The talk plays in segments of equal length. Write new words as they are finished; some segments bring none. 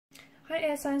Hi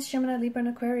air signs, Gemini, Libra and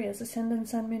Aquarius, Ascendant,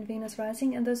 Sun, Moon, Venus,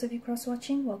 Rising, and those of you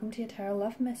cross-watching, welcome to your Tarot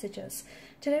Love Messages.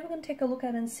 Today we're going to take a look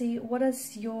at and see what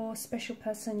does your special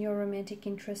person, your romantic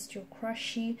interest, your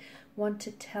crushy want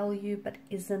to tell you but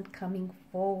isn't coming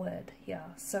forward here.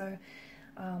 So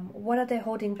what are they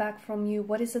holding back from you?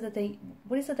 What is it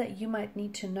that you might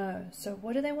need to know? So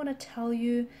what do they want to tell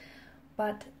you,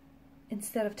 but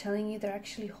instead of telling you, they're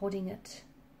actually holding it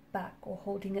back or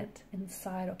holding it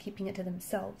inside or keeping it to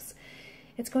themselves?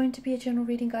 It's going to be a general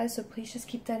reading, guys, so please just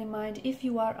keep that in mind. If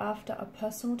you are after a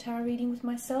personal tarot reading with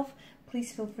myself,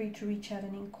 please feel free to reach out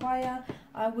and inquire.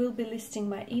 I will be listing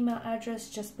my email address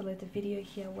just below the video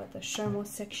here where the show more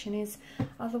section is.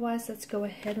 Otherwise, let's go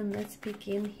ahead and let's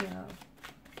begin here.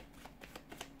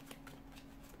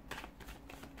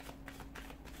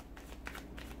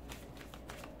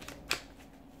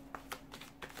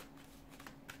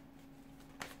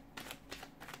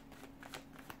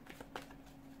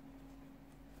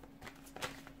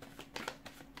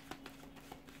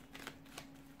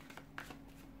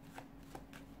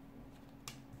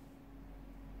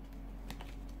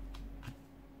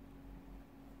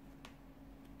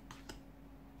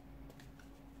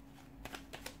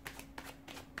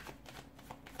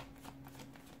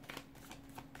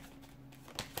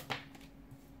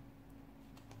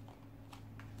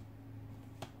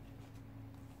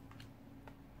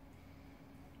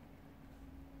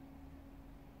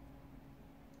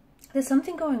 There's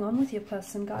something going on with your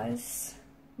person, guys.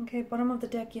 Okay, bottom of the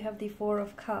deck you have the Four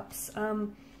of Cups.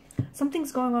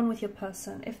 Something's going on with your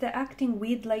person. If they're acting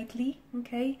weird lately,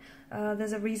 okay,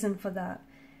 there's a reason for that.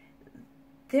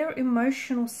 Their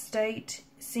emotional state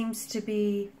seems to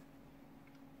be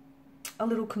a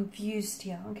little confused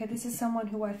here. Okay, this is someone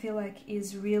who I feel like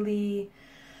is really,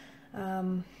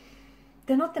 they're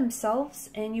not themselves,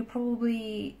 and you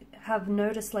probably have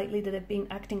noticed lately that they've been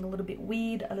acting a little bit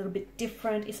weird, a little bit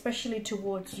different, especially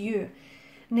towards you.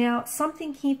 Now,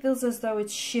 something he feels as though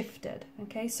it's shifted,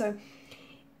 okay? So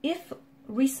if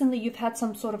recently you've had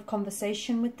some sort of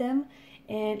conversation with them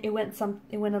and it went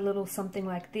a little something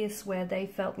like this, where they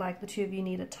felt like the two of you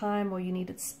needed time or you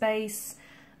needed space,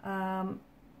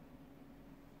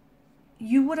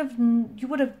 you would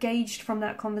have gauged from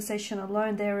that conversation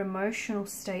alone their emotional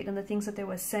state, and the things that they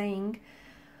were saying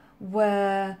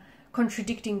were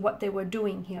contradicting what they were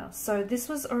doing here. So this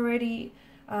was already,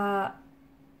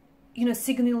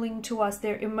 signaling to us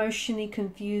their emotionally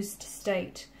confused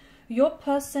state. Your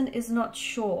person is not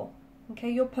sure, okay?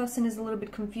 Your person is a little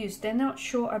bit confused. They're not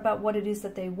sure about what it is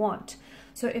that they want.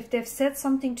 So if they've said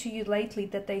something to you lately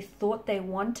that they thought they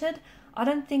wanted, I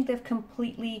don't think they've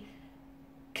completely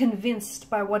convinced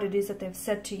by what it is that they've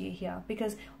said to you here.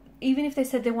 Because even if they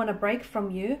said they want a break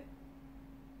from you,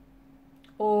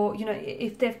 or,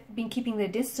 if they've been keeping their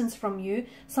distance from you,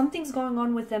 something's going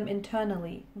on with them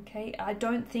internally, okay? I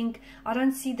don't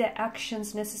see their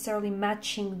actions necessarily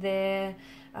matching their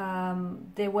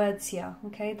words here,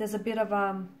 okay? There's a bit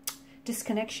of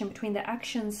disconnection between their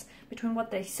actions, between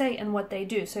what they say and what they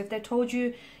do. So if they told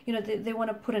you, they want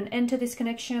to put an end to this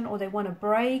connection or they want to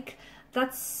break,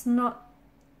 that's not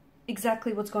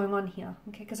exactly what's going on here,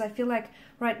 okay? Because I feel like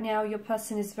right now your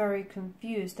person is very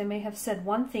confused. They may have said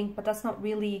one thing, but that's not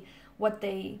really what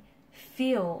they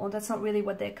feel, or that's not really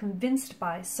what they're convinced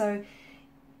by. So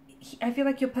I feel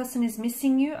like your person is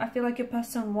missing you. I feel like your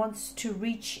person wants to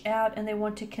reach out and they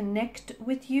want to connect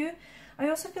with you. I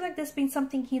also feel like there's been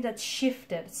something here that's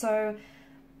shifted. So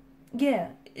yeah,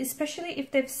 especially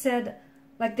if they've said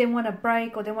like they want a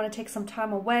break or they want to take some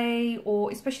time away, or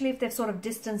especially if they've sort of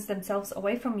distanced themselves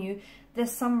away from you,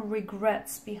 there's some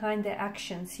regrets behind their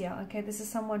actions here, okay? This is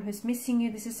someone who's missing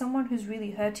you. This is someone who's really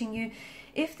hurting you.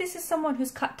 If this is someone who's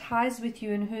cut ties with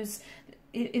you, and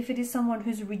if it is someone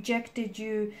who's rejected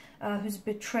you, who's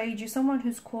betrayed you, someone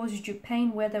who's caused you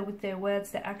pain, whether with their words,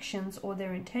 their actions, or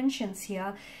their intentions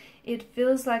here, it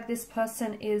feels like this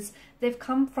person they've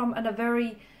come from a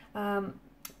very,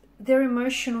 their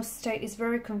emotional state is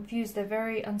very confused. They're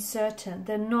very uncertain.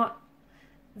 They're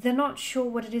not sure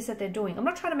what it is that they're doing. I'm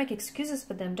not trying to make excuses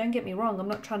for them. Don't get me wrong. I'm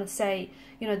not trying to say,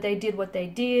 they did what they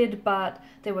did, but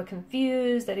they were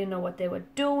confused. They didn't know what they were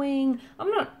doing. I'm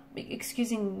not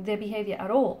excusing their behavior at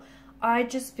all. I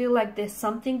just feel like there's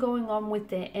something going on with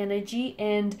their energy,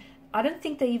 and I don't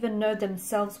think they even know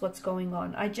themselves what's going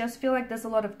on. I just feel like there's a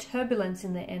lot of turbulence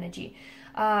in their energy.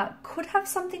 Could have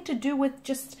something to do with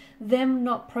just them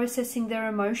not processing their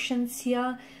emotions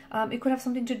here. It could have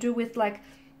something to do with, like,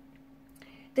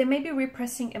 they may be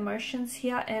repressing emotions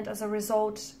here, and as a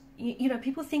result, you know,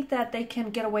 people think that they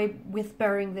can get away with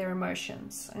burying their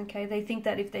emotions, okay? They think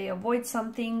that if they avoid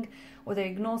something or they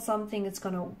ignore something, it's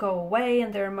going to go away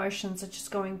and their emotions are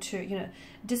just going to, you know,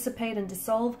 dissipate and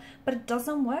dissolve. But it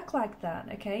doesn't work like that,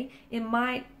 okay? They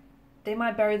might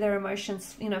bury their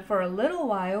emotions, you know, for a little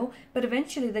while, but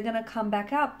eventually they're going to come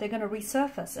back up. They're going to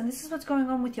resurface. And this is what's going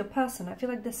on with your person. I feel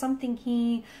like there's something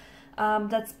here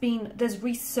there's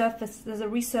a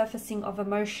resurfacing of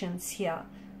emotions here.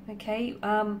 Okay,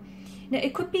 now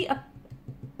it could be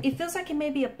it feels like it may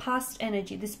be a past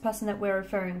energy, this person that we're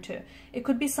referring to. It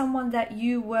could be someone that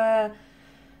you were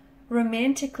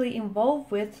romantically involved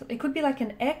with. It could be like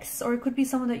an ex, or it could be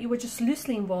someone that you were just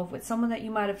loosely involved with, someone that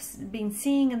you might have been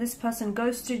seeing and this person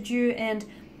ghosted you. And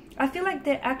I feel like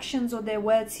their actions or their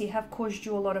words here have caused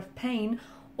you a lot of pain,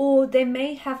 or they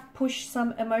may have pushed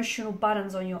some emotional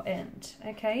buttons on your end,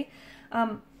 okay?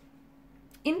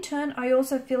 In turn, I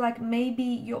also feel like maybe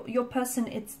your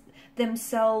person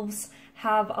themselves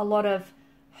have a lot of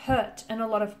hurt and a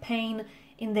lot of pain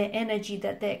in their energy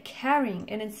that they're carrying,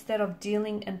 and instead of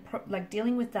dealing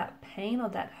with that pain or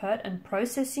that hurt and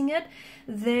processing it,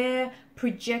 they're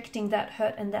projecting that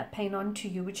hurt and that pain onto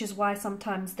you, which is why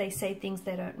sometimes they say things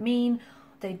they don't mean,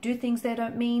 they do things they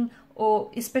don't mean, or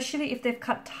especially if they've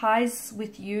cut ties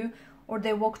with you or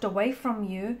they walked away from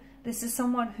you. This is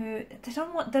someone who they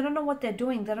don't know what they're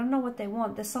doing. They don't know what they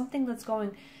want. There's something that's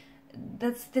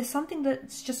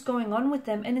just going on with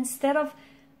them. And instead of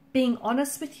being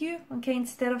honest with you, okay,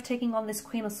 instead of taking on this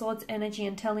Queen of Swords energy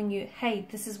and telling you, hey,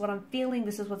 this is what I'm feeling,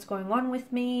 this is what's going on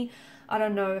with me, I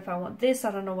don't know if I want this,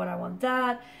 I don't know what I want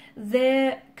that,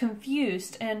 they're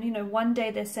confused. And, you know, one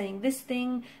day they're saying this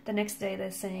thing, the next day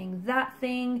they're saying that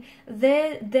thing.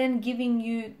 They're then giving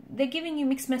you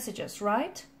mixed messages,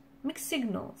 right? Mixed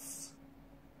signals.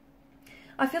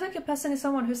 I feel like your person is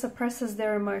someone who suppresses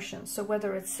their emotions. So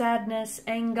whether it's sadness,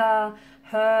 anger,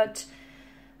 hurt,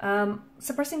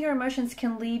 suppressing your emotions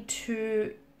can lead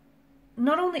to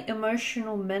not only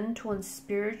emotional, mental and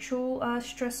spiritual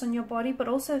stress on your body, but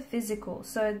also physical.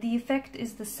 So the effect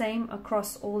is the same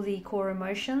across all the core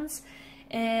emotions.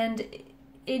 And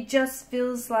it just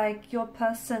feels like your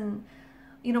person,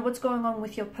 you know, what's going on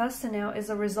with your person now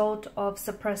is a result of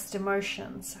suppressed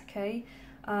emotions, okay?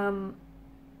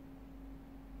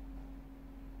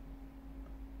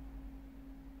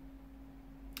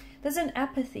 There's an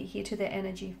apathy here to their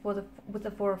energy with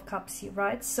the Four of Cups here,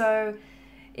 right? So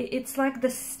it's like the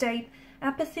state,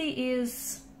 apathy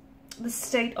is the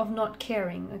state of not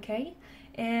caring, okay?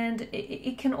 And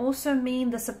it can also mean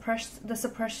the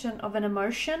suppression of an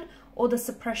emotion or the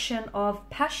suppression of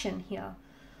passion here.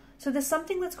 So there's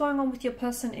something that's going on with your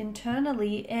person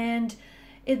internally, and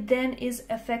it then is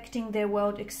affecting their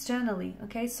world externally,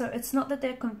 okay? So it's not that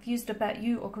they're confused about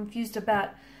you or confused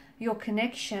about your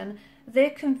connection.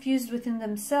 They're confused within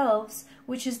themselves,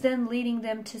 which is then leading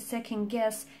them to second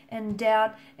guess and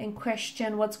doubt and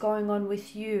question what's going on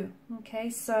with you,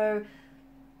 okay? So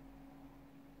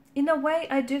in a way,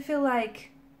 I do feel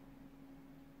like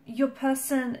your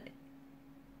person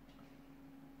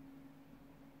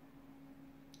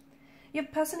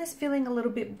is feeling a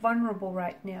little bit vulnerable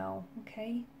right now,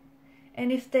 okay? And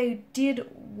if they did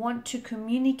want to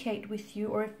communicate with you,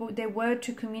 or if they were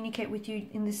to communicate with you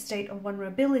in this state of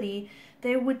vulnerability,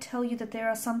 they would tell you that there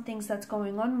are some things that's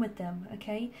going on with them,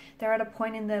 okay? They're at a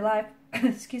point in their life,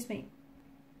 excuse me,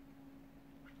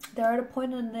 they're at a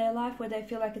point in their life where they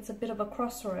feel like it's a bit of a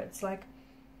crossroads. Like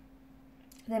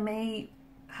they may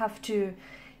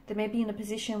be in a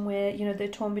position where, you know, they're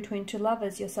torn between two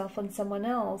lovers, yourself and someone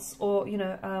else, or, you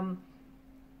know,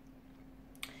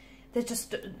 they're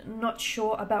just not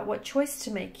sure about what choice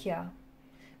to make here.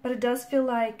 But it does feel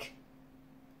like,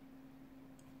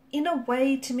 in a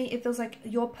way, to me, it feels like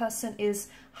your person is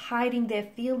hiding their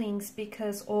feelings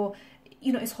because, or,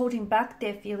 you know, is holding back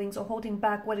their feelings or holding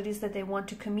back what it is that they want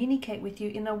to communicate with you.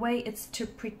 In a way, it's to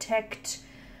protect,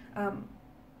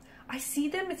 I see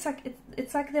them, it's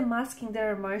like they're masking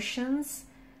their emotions,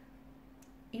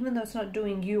 even though it's not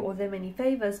doing you or them any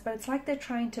favors, but it's like they're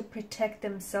trying to protect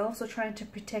themselves or trying to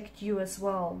protect you as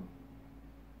well.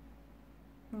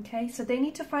 Okay, so they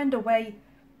need to find a way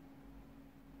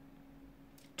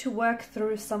to work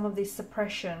through some of this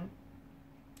suppression,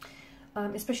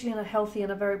 especially in a healthy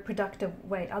and a very productive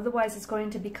way. Otherwise, it's going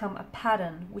to become a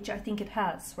pattern, which I think it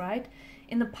has, right?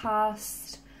 In the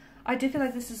past, I do feel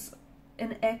like this is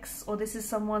an ex, or this is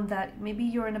someone that maybe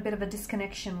you're in a bit of a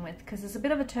disconnection with, because there's a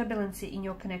bit of a turbulency in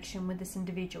your connection with this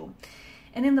individual.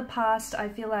 And in the past, I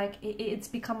feel like it's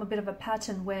become a bit of a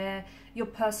pattern where your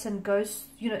person goes,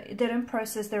 you know, they don't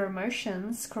process their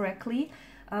emotions correctly,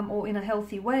 or in a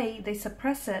healthy way, they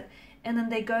suppress it, and then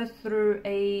they go through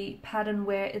a pattern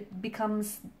where it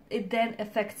then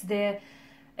affects their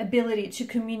ability to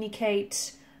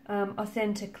communicate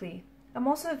authentically. I'm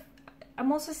also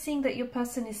seeing that your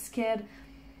person is scared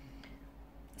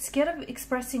of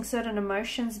expressing certain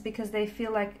emotions because they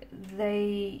feel like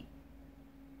they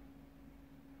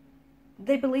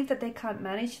believe that they can't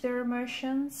manage their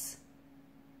emotions.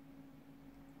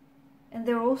 And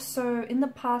they're also, in the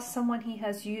past, someone he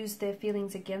has used their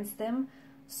feelings against them,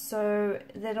 so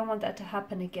they don't want that to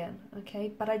happen again,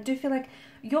 okay? But I do feel like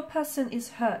your person is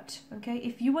hurt, okay?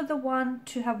 If you were the one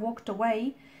to have walked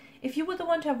away,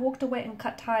 and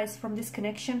cut ties from this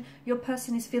connection, your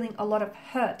person is feeling a lot of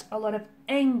hurt, a lot of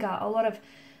anger, a lot of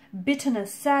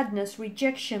bitterness, sadness,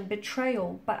 rejection,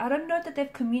 betrayal. But I don't know that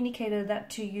they've communicated that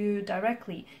to you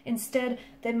directly. Instead,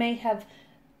 they may have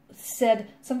said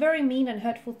some very mean and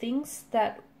hurtful things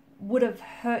that would have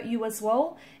hurt you as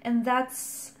well. And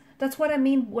that's what I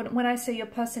mean when I say your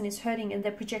person is hurting and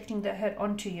they're projecting their hurt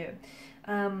onto you.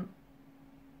 And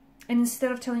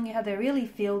instead of telling you how they really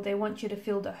feel, they want you to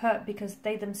feel the hurt because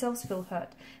they themselves feel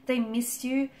hurt. They miss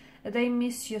you. They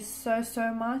miss you so,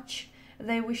 so much.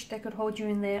 They wish they could hold you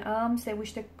in their arms. They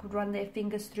wish they could run their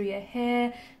fingers through your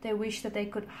hair. They wish that they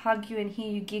could hug you and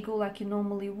hear you giggle like you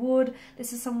normally would.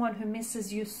 This is someone who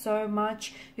misses you so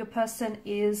much. Your person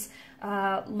is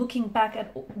looking back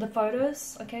at the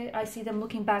photos, okay? I see them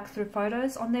looking back through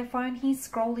photos on their phone. He's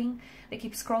scrolling. They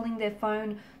keep scrolling their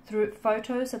phone through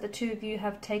photos that the two of you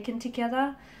have taken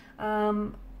together.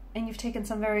 And you've taken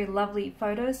some very lovely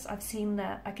photos. I've seen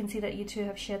that. I can see that you two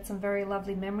have shared some very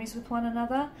lovely memories with one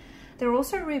another. They're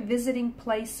also revisiting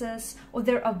places, or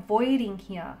they're avoiding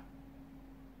here.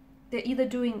 They're either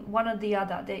doing one or the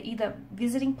other. They're either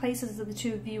visiting places that the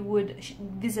two of you would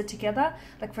visit together,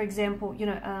 like for example, you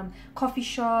know, coffee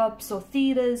shops or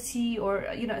theaters, or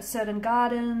you know, certain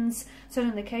gardens,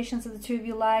 certain locations that the two of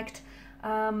you liked,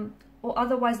 or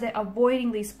otherwise they're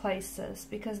avoiding these places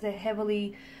because they're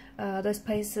heavily, those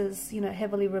places, you know,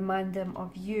 heavily remind them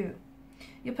of you.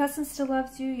 Your person still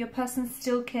loves you. Your person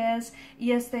still cares.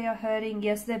 Yes, they are hurting.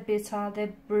 Yes, they're bitter.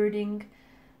 They're brooding.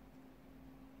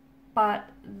 But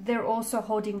they're also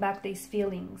holding back these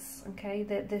feelings, okay?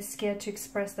 They're scared to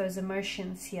express those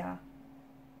emotions here.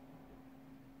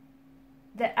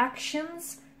 Their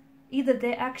actions, either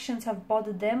their actions have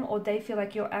bothered them or they feel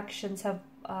like your actions have,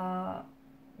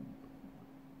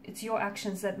 it's your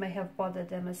actions that may have bothered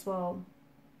them as well.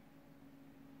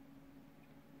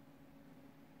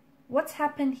 What's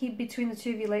happened here between the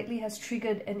two of you lately has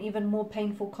triggered an even more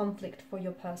painful conflict for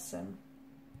your person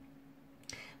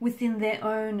within their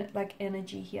own like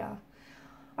energy here.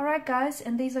 Alright guys,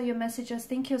 and these are your messages.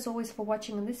 Thank you as always for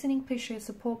watching and listening. Please show your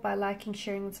support by liking,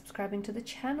 sharing and subscribing to the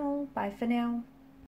channel. Bye for now.